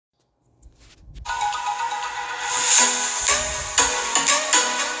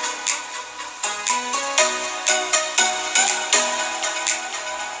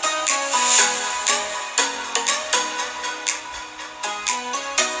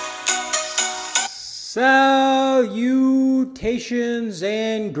Salutations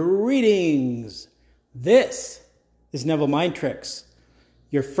and greetings. This is Neville Mind Tricks,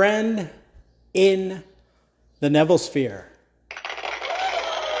 your friend in the Neville Sphere.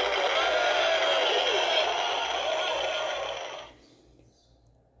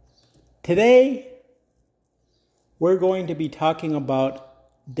 Today, we're going to be talking about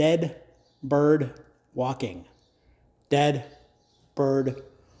dead bird walking. Dead bird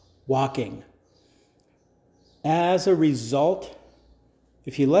walking. As a result,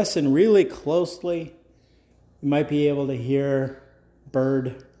 if you listen really closely, you might be able to hear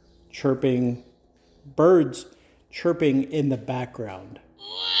birds chirping in the background.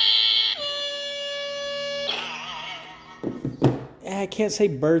 I can't say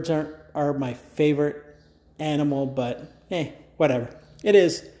birds are my favorite animal, but whatever. It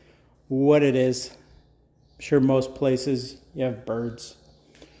is what it is. I'm sure most places you have birds,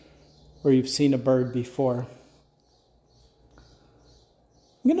 or you've seen a bird before.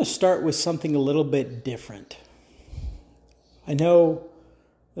 I'm going to start with something a little bit different. I know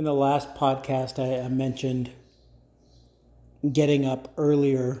in the last podcast I mentioned getting up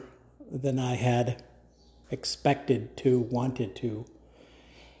earlier than I had wanted to.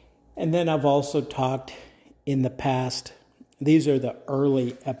 And then I've also talked in the past, these are the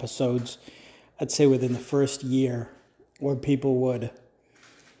early episodes, I'd say within the first year, where people would,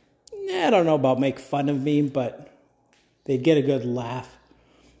 I don't know about make fun of me, but they'd get a good laugh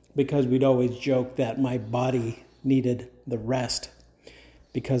because we'd always joke that my body needed the rest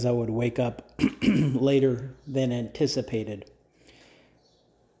because I would wake up later than anticipated.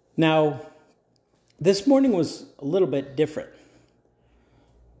 Now, this morning was a little bit different.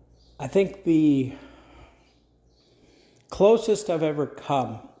 I think the closest I've ever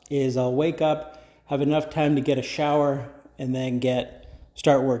come is I'll wake up, have enough time to get a shower, and then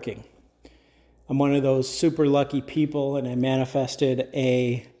start working. I'm one of those super lucky people, and I manifested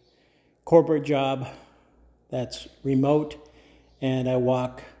a corporate job that's remote, and I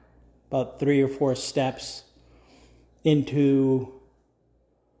walk about 3 or 4 steps into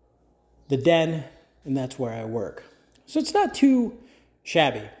the den, and that's where I work. So it's not too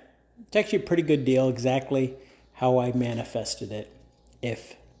shabby. It's actually a pretty good deal, exactly how I manifested it,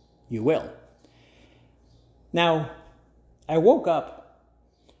 if you will. Now, I woke up.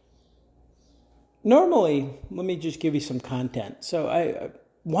 Normally, let me just give you some content. So I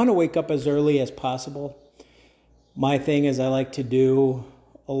want to wake up as early as possible. My thing is I like to do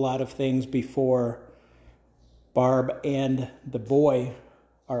a lot of things before Barb and the boy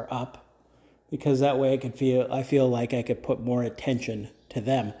are up, because that way I feel like I could put more attention to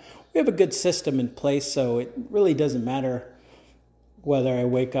them. We have a good system in place, so it really doesn't matter whether I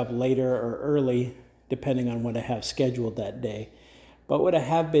wake up later or early, depending on what I have scheduled that day. But what I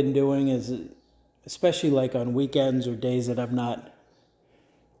have been doing is, especially like on weekends or days that I'm not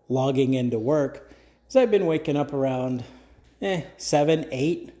logging into work, is I've been waking up around 7,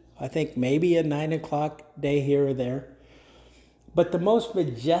 8, I think maybe a 9 o'clock day here or there. But the most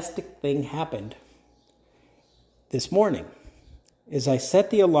majestic thing happened this morning is I set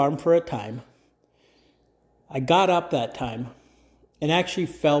the alarm for a time. I got up that time and actually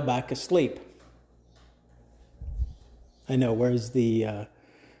fell back asleep. I know, where's the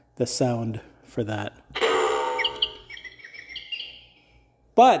sound for that?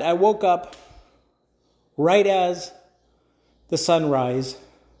 But I woke up right as the sunrise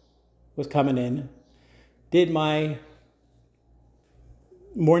was coming in, did my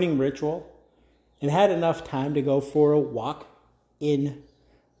morning ritual, and had enough time to go for a walk in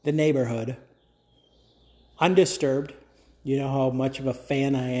the neighborhood, undisturbed. You know how much of a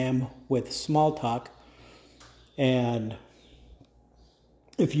fan I am with small talk. And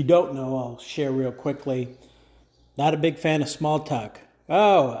if you don't know, I'll share real quickly. Not a big fan of small talk.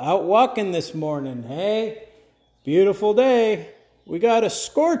 Oh, out walking this morning. Hey, beautiful day. We got a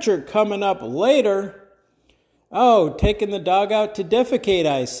scorcher coming up later. Oh, taking the dog out to defecate,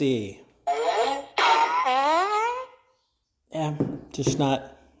 I see. Yeah, just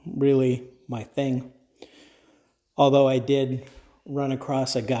not really my thing. Although I did run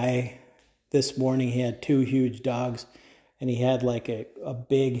across a guy this morning. He had 2 huge dogs, and he had like a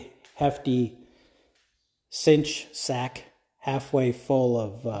big, hefty cinch sack halfway full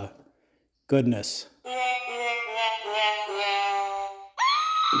of goodness.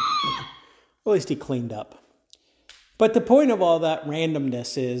 At least he cleaned up. But the point of all that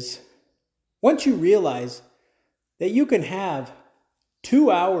randomness is, once you realize that you can have 2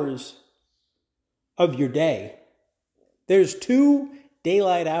 hours of your day, there's 2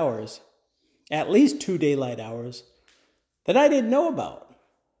 daylight hours, at least 2 daylight hours, that I didn't know about,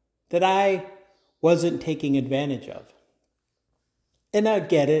 that I wasn't taking advantage of. And I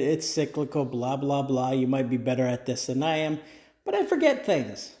get it, it's cyclical, blah, blah, blah. You might be better at this than I am, but I forget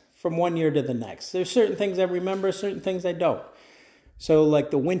things from one year to the next. There's certain things I remember, certain things I don't. So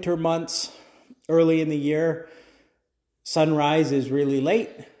like the winter months, early in the year, sunrise is really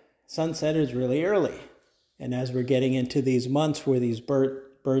late, sunset is really early. And as we're getting into these months where these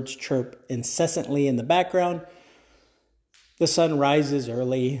birds chirp incessantly in the background, the sun rises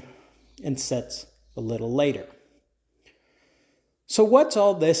early and sets a little later. So what's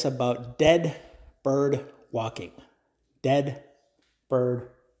all this about dead bird walking? Dead bird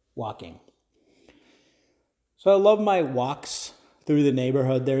walking. So I love my walks through the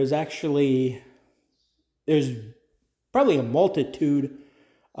neighborhood. There's probably a multitude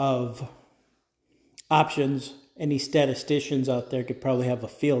of options. Any statisticians out there could probably have a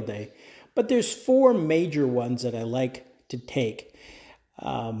field day. But there's 4 major ones that I like to take.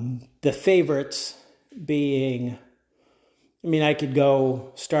 The favorites being, I could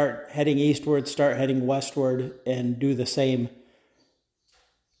go start heading eastward, start heading westward, and do the same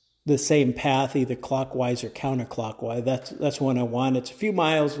path, either clockwise or counterclockwise. That's one I want. It's a few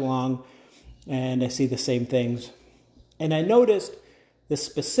miles long, and I see the same things. And I noticed the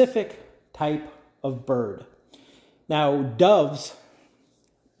specific type of bird. Now, doves,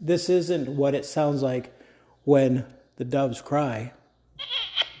 this isn't what it sounds like when the doves cry.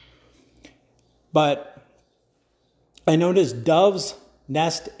 But I noticed doves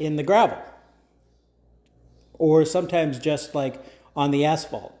nest in the gravel, or sometimes just like on the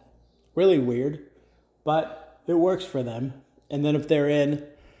asphalt. Really weird, but it works for them. And then if they're in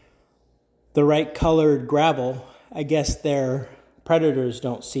the right colored gravel, I guess their predators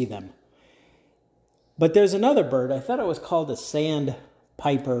don't see them. But there's another bird. I thought it was called a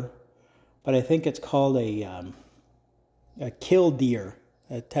sandpiper, but I think it's called a killdeer.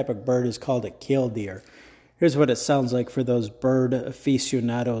 That type of bird is called a killdeer. Here's what it sounds like for those bird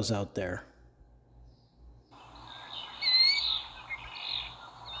aficionados out there.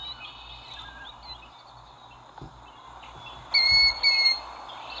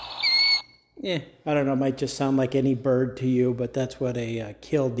 I don't know, it might just sound like any bird to you, but that's what a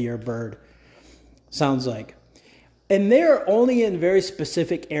killdeer bird sounds like. And they're only in very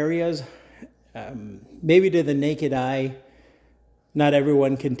specific areas. Maybe to the naked eye, not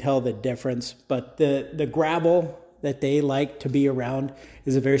everyone can tell the difference, but the gravel that they like to be around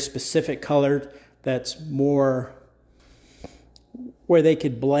is a very specific color that's more where they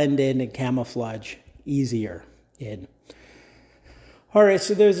could blend in and camouflage easier in. All right,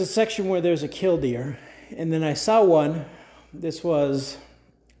 so there's a section where there's a killdeer, and then I saw one. This was,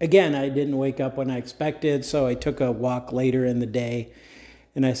 again, I didn't wake up when I expected, so I took a walk later in the day,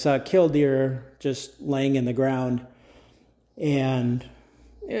 and I saw a killdeer just laying in the ground, and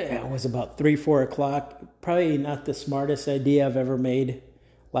it was about 3, 4 o'clock. Probably not the smartest idea I've ever made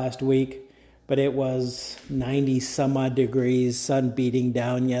last week, but it was 90 some odd degrees, sun beating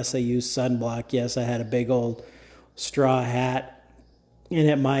down. Yes, I used sunblock. Yes, I had a big old straw hat. And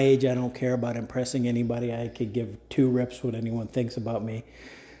at my age, I don't care about impressing anybody. I could give 2 rips what anyone thinks about me.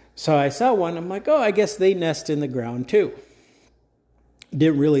 So I saw one. I'm like, oh, I guess they nest in the ground too.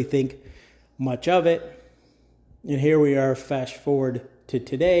 Didn't really think much of it. And here we are, fast forward to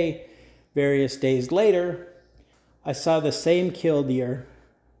today, various days later. I saw the same killdeer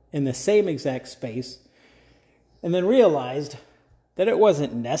in the same exact space, and then realized that it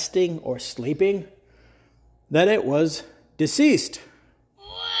wasn't nesting or sleeping, that it was deceased.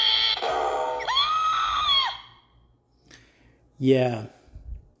 Yeah.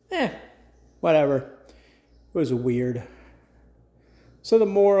 Whatever. It was weird. So the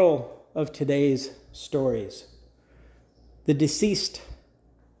moral of today's stories: the deceased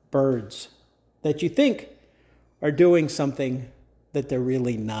birds that you think are doing something that they're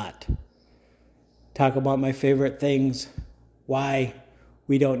really not. Talk about my favorite things, why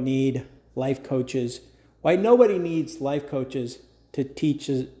we don't need life coaches, why nobody needs life coaches to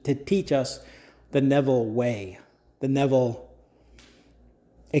teach us the Neville way, the Neville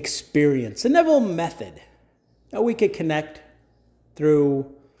experience, the Neville method. Now we could connect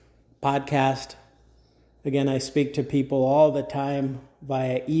through podcast. Again, I speak to people all the time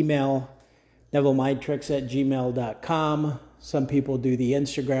via email, NevilleMindTricks@gmail.com. Some people do the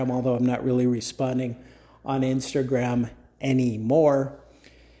Instagram, although I'm not really responding on Instagram anymore.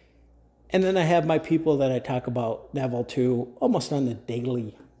 And then I have my people that I talk about Neville to almost on a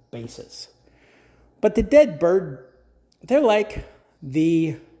daily basis. But the dead bird, they're like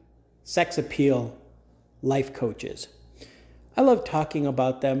the sex appeal life coaches. I love talking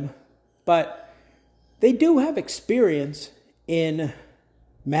about them, but they do have experience in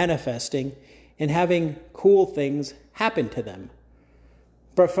manifesting and having cool things happen to them.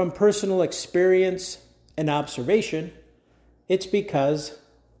 But from personal experience and observation, it's because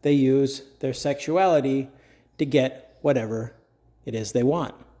they use their sexuality to get whatever it is they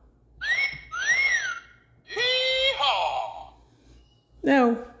want.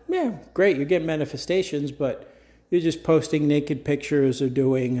 Now, yeah, great, you're getting manifestations, but you're just posting naked pictures or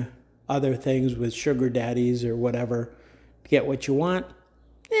doing other things with sugar daddies or whatever to get what you want.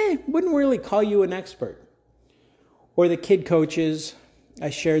 Wouldn't really call you an expert. Or the kid coaches. I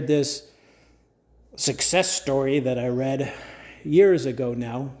shared this success story that I read years ago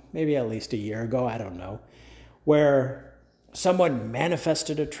now, maybe at least a year ago, I don't know, where someone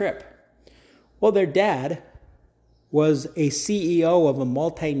manifested a trip. Well, their dad was a CEO of a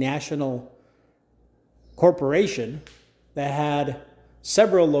multinational corporation that had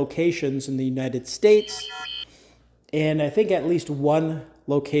several locations in the United States and I think at least one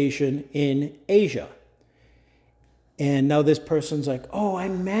location in Asia. And now this person's like, oh, I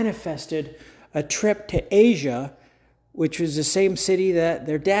manifested a trip to Asia, which was the same city that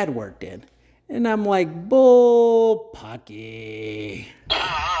their dad worked in. And I'm like, bull pucky.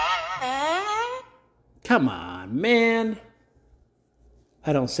 Come on, man.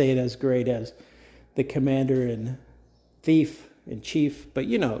 I don't say it as great as the commander and thief and chief, but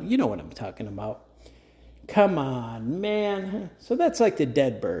you know what I'm talking about. Come on, man. So that's like the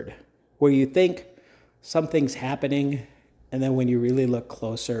dead bird, where you think something's happening, and then when you really look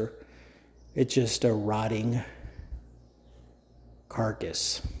closer, it's just a rotting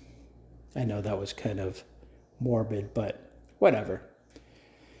carcass. I know that was kind of morbid, but whatever.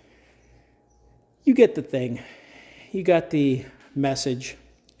 You get the thing. You got the message.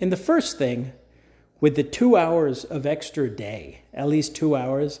 And the first thing, with the 2 hours of extra day, at least 2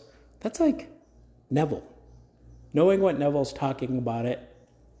 hours, that's like Neville. Knowing what Neville's talking about it,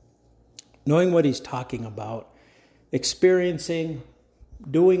 knowing what he's talking about, experiencing,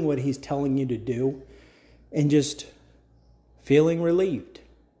 doing what he's telling you to do, and just feeling relieved,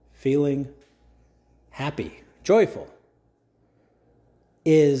 feeling happy, joyful,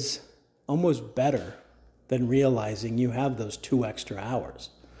 is almost better than realizing you have those 2 extra hours,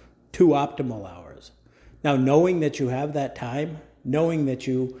 2 optimal hours. Now, knowing that you have that time, knowing that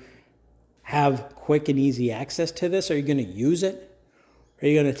you have quick and easy access to this, are you going to use it? Are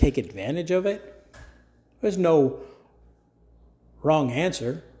you going to take advantage of it? There's no wrong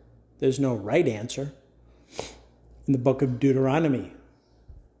answer. There's no right answer. In the book of Deuteronomy,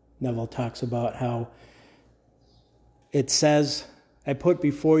 Neville talks about how it says, I put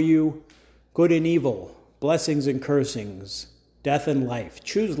before you good and evil, blessings and cursings, death and life.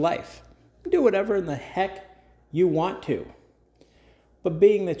 Choose life. Do whatever in the heck you want to. But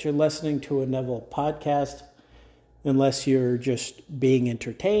being that you're listening to a Neville podcast, unless you're just being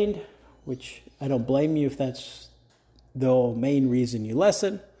entertained, which I don't blame you if that's the main reason you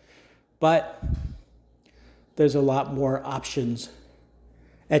listen, but there's a lot more options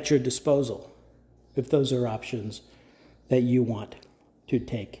at your disposal if those are options that you want to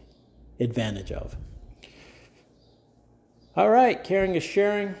take advantage of. All right, caring is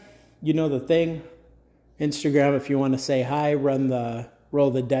sharing. You know the thing. Instagram, if you want to say hi,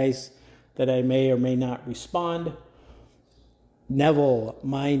 roll the dice that I may or may not respond. Neville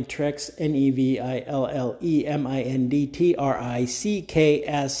Mind Tricks,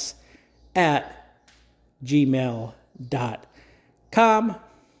 NEVILLEMINDTRICKS @gmail.com.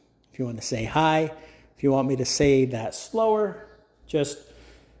 If you want to say hi, if you want me to say that slower, just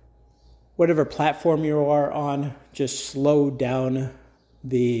whatever platform you are on, just slow down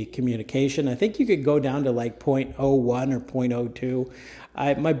the communication. I think you could go down to like 0.01 or 0.02.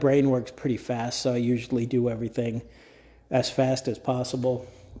 My brain works pretty fast, so I usually do everything as fast as possible.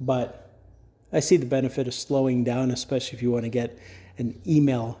 But I see the benefit of slowing down, especially if you want to get an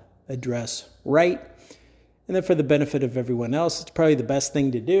email address right. And then for the benefit of everyone else, it's probably the best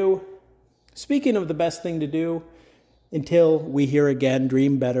thing to do. Speaking of the best thing to do, until we hear again,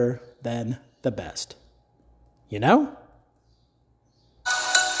 dream better than the best. You know?